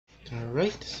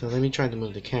Alright, so let me try to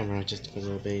move the camera just for a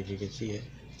little bit if you can see it.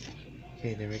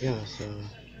 Okay, there we go. So,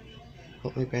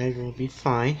 hope my battery will be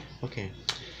fine. Okay.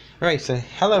 Alright, so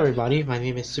hello everybody. My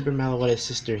name is Super Malawatta's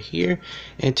sister here,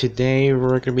 and today we're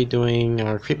going to be doing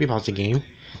our creepypasta game.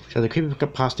 So the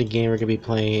creepypasta game we're going to be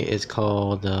playing is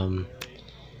called, where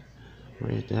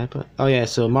did I put? Oh yeah,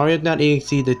 so Mario.exe,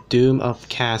 The Doom of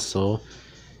Castle.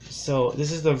 So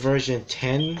this is the version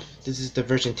 10. This is the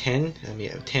version 10. I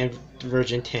mean,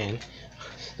 version 10.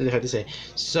 It's hard to say.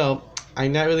 So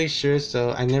I'm not really sure.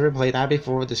 So I never played that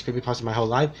before with this creepypasta my whole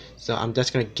life. So I'm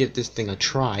just gonna give this thing a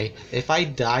try. If I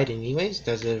died anyways,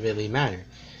 doesn't really matter.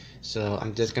 So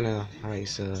I'm just gonna. Alright.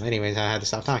 So anyways, I had to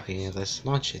stop talking and let's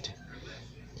launch it.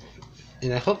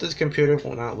 And I hope this computer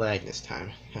will not lag this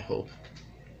time. I hope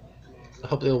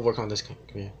it'll work on this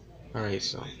computer. Alright.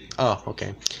 So. Oh,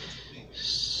 okay.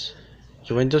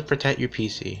 So Windows protect your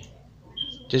PC.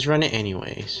 Just run it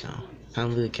anyway, so I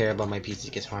don't really care about my PC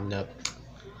gets harmed up.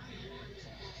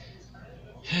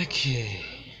 Okay.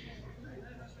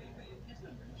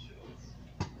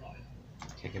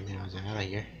 Okay, get me out of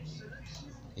here.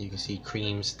 You can see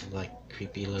Cream's like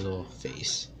creepy little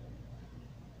face.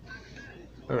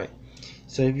 Alright.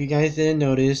 So if you guys didn't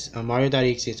notice,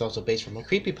 Mario.exe is also based from a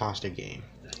creepypasta game.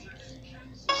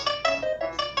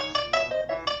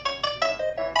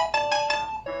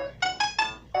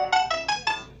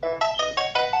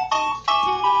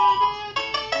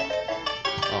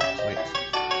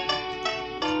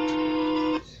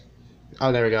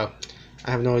 Oh, there we go.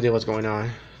 I have no idea what's going on.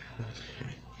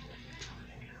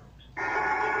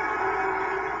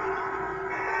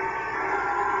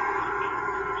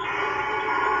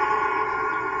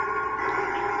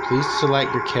 Please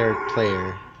select your character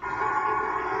player.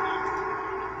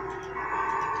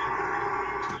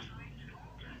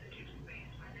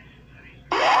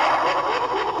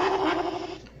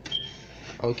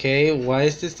 Okay, why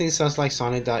is this thing sounds like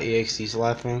Sonic.exe's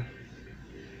laughing?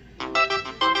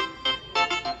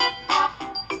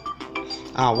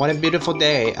 Ah, what a beautiful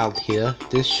day out here.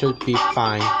 This should be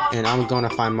fine, and I'm gonna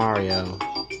find Mario.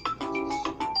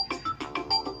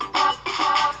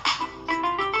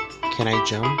 Can I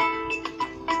jump?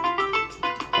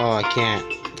 Oh, I can't.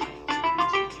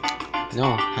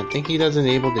 No, I think he doesn't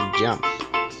able to jump.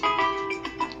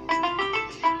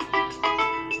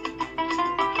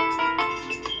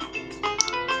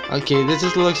 Okay, this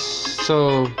just looks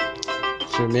so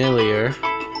familiar.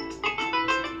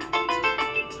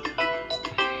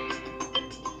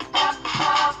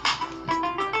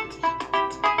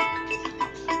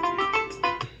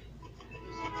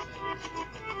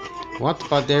 What?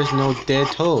 But there's no dead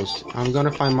toes. I'm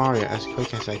gonna find Mario as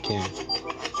quick as I can.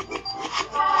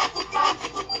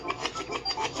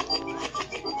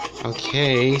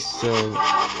 Okay, so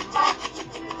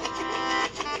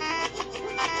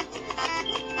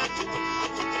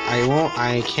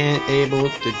I can't able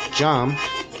to jump.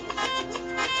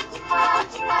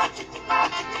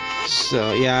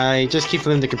 So yeah, I just keep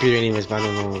flipping the computer anyways, but I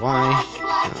don't know why.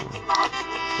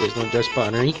 So there's no just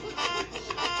buttery.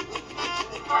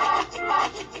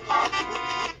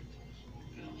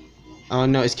 Oh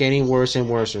no, it's getting worse and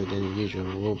worse than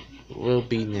usual. We'll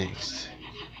be next.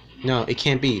 No, it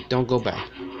can't be. Don't go back.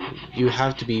 You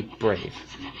have to be brave.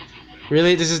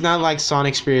 Really, this is not like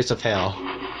Sonic Spirits of Hell.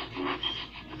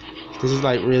 This is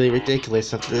like really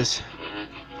ridiculous of this.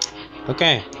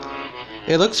 Okay.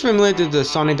 It looks familiar to the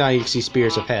Sonic.exe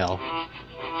Spirits of Hell.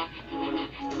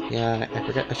 Yeah, I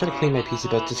forgot. I should have cleaned my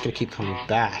PC, but it's just gonna keep coming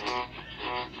back.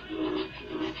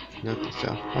 Nothing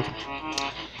so. Okay.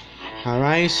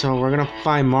 Alright, so we're gonna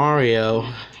find Mario.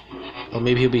 Or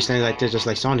maybe he'll be standing like this just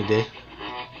like Sonic did.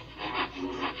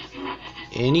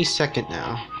 Any second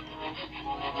now.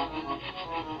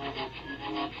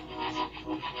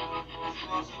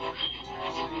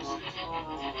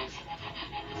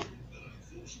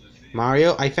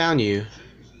 Mario, I found you.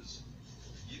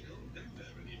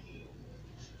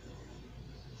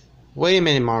 Wait a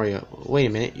minute, Mario. Wait a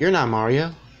minute, you're not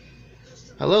Mario.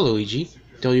 Hello, Luigi.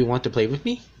 Don't you want to play with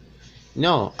me?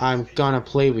 No, I'm gonna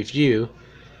play with you.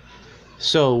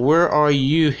 So, where are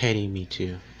you heading me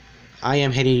to? I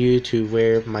am heading you to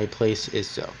where my place is,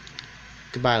 so.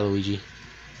 Goodbye, Luigi.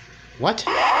 What?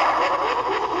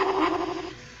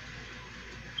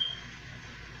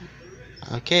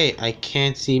 Okay, I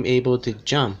can't seem able to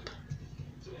jump.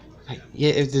 Yeah,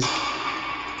 if this...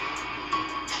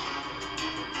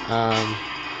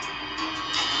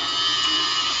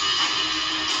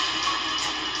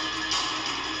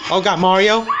 Oh god,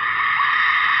 Mario?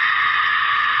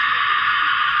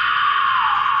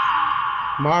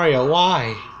 Mario,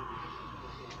 why?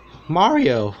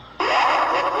 Mario!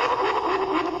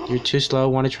 You're too slow.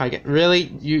 Want to try again?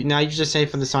 Really? You just say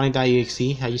from the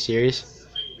Sonic.exe? Are you serious?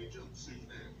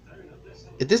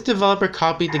 If this developer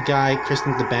copied the guy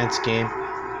christened the band's game.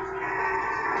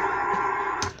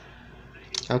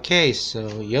 Okay,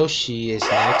 so Yoshi is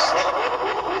next.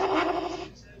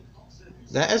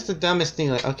 That is the dumbest thing.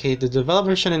 Like, okay, the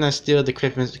developer shouldn't have steal the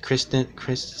Kristen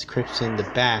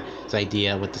the Bat's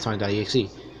idea with the Sonic.exe.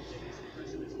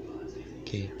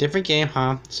 Okay, different game,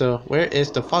 huh? So where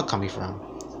is the fog coming from?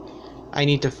 I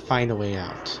need to find a way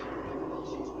out.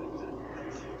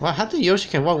 Well, how the Yoshi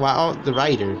can walk without the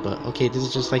rider, but okay, this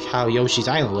is just like how Yoshi's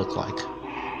Island looked like.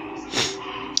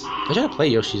 I try to play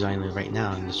Yoshi's Island right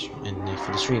now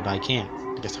for the stream, but I can't.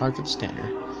 It's hard for the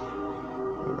standard.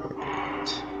 Alright.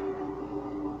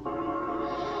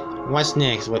 What's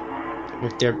next? We're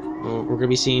gonna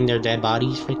be seeing their dead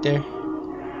bodies right there.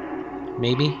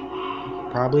 Maybe,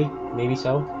 probably, maybe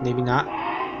so, maybe not.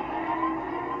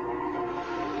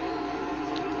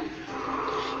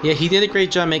 Yeah, he did a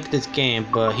great job making this game,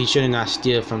 but he should have not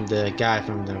steal from the guy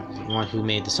from the one who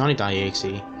made the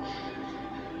Sonic.exe.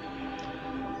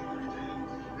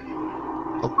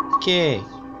 Okay.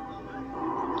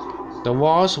 The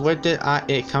walls, where did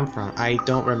it come from? I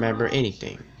don't remember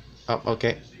anything. Oh,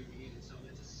 okay.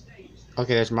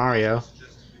 Okay, there's Mario.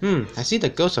 I see the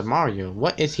ghost of Mario.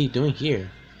 What is he doing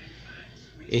here?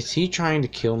 Is he trying to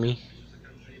kill me?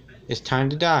 It's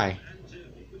time to die.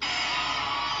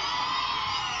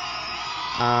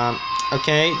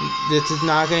 Okay, this is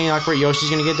not getting awkward. Yoshi's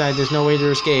gonna get died. There's no way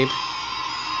to escape.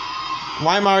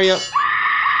 Why, Mario?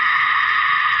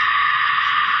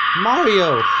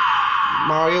 Mario,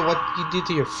 what did you do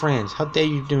to your friends? How dare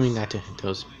you doing that to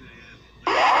those?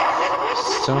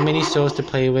 So many souls to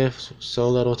play with, so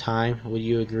little time. Would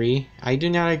you agree? I do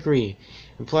not agree.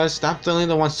 And plus, stop stealing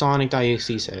the one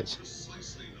Sonic.exe says.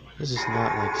 This is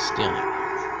not like stealing.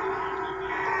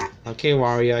 Okay,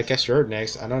 Wario, I guess you're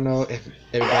next. I don't know if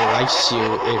everybody likes you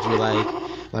if you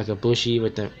like a bushy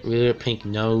with the really pink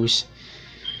nose.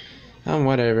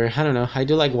 Whatever. I don't know. I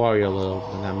do like Wario a little,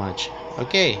 but not much.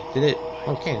 Okay, did it?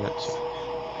 Okay, that's.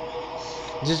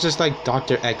 This is just like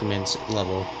Dr. Eggman's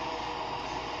level.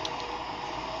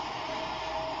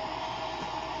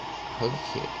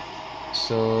 Okay,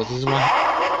 so this is what.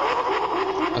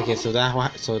 Okay, so that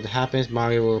happens.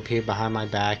 Mario will appear behind my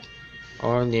back,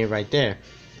 or near right there.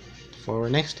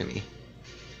 Forward next to me.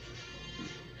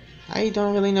 I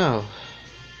don't really know,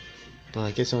 but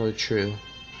I guess it was true.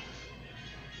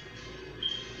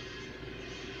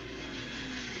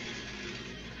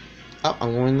 Oh,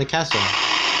 I'm going in the castle.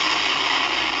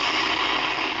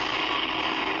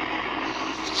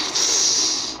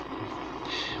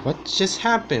 What just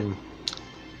happened?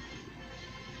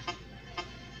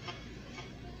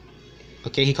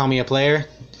 Okay, he called me a player.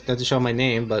 Doesn't show my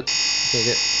name, but okay,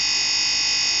 good.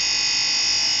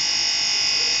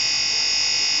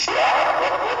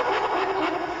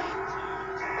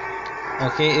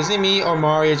 Okay, is it me or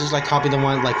Mario just like copy the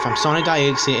one like from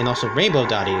Sonic.exe and also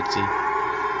Rainbow.exe?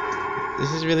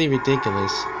 This is really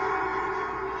ridiculous.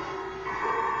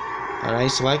 Alright,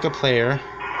 select a player.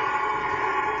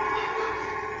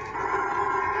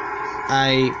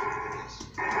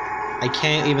 I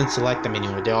can't even select them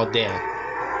anymore, they're all dead.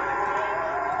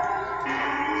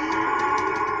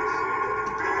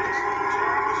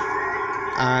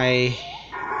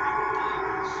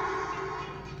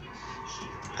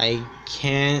 I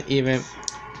can't even.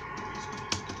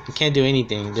 I can't do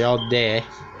anything. They're all dead.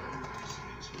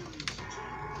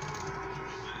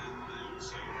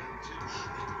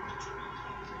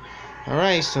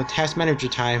 Alright, so task manager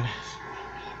time.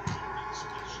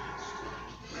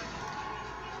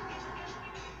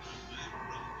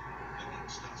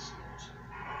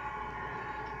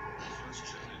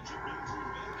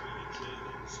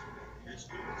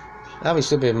 That'll be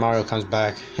stupid if Mario comes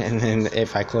back and then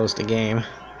if I close the game.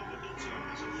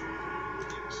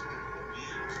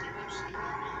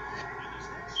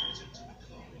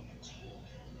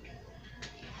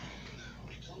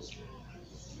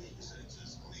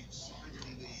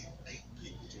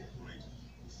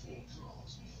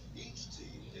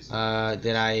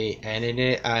 Did I edit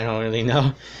it? I don't really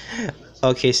know.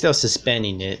 Okay, still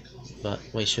suspending it. But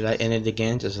wait, should I edit it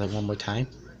again? Just like one more time?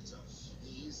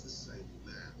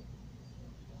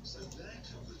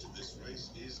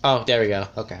 Oh, there we go.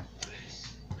 Okay.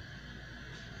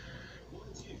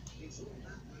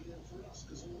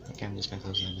 Okay, I'm just gonna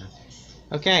close that now.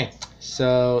 Okay,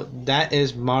 so that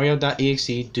is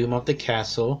Mario.exe, Doom of the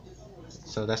Castle.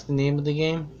 So that's the name of the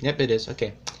game? Yep, it is.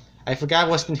 Okay. I forgot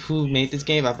who made this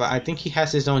game, but I think he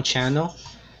has his own channel.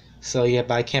 So yeah,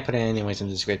 but I can't put it anyways in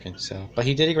the description. So, but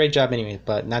he did a great job anyway.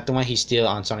 But not the one he steal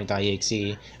on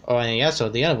Sonic.exe or any also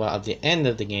the other one of the end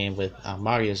of the game with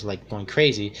Mario's like going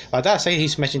crazy. Well, I thought I say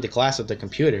he's smashing the glass of the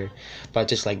computer, but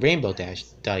just like Rainbow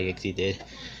Dash.exe did.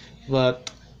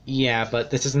 But yeah, but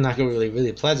this is not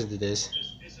really pleasant to this.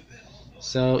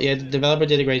 So yeah, the developer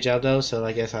did a great job though. So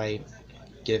I guess I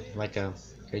give like a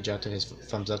great job to his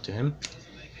thumbs up to him.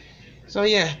 So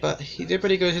yeah, but he did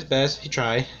pretty good, his best. He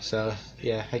tried. So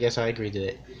yeah, I guess I agree to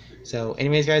it. So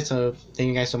anyways, guys, so thank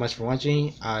you guys so much for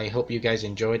watching. I hope you guys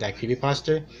enjoyed that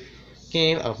creepypasta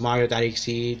game of Mario.exe,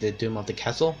 the Doom of the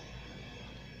Castle.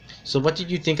 So what did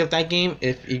you think of that game?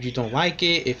 If you don't like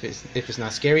it, if it's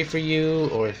not scary for you,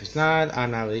 or if it's not,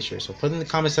 I'm not really sure. So put in the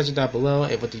comment section down below.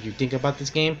 And what did you think about this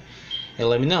game? And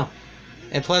let me know.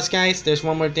 And plus, guys, there's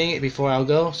one more thing before I'll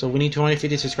go. So we need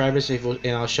 250 subscribers,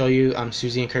 and I'll show you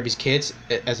Susie and Kirby's kids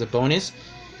as a bonus.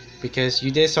 Because you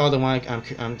did saw the one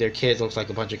their kids looks like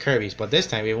a bunch of Kirby's, but this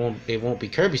time it won't be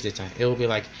Kirby's this time. It will be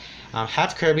like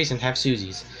half Kirby's and half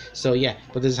Susie's. So yeah,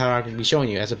 but this is how I'm gonna be showing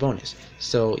you as a bonus.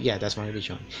 So yeah, that's what I'm gonna be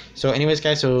showing. So anyways,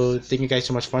 guys, so thank you guys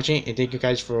so much for watching, and thank you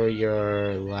guys for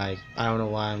your like. I don't know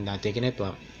why I'm not thinking it,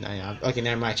 but okay,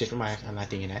 never mind. Just my I'm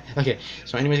not thinking that. Okay,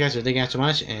 so anyways, guys, so thank you guys so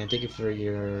much, and thank you for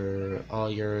your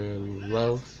all your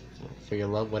love,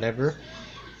 whatever.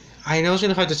 I know it's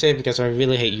really hard to say because I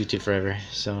really hate YouTube forever.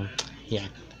 So, yeah.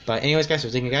 But anyways, guys, so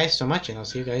thank you guys so much, and I'll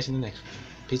see you guys in the next one.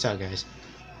 Peace out, guys.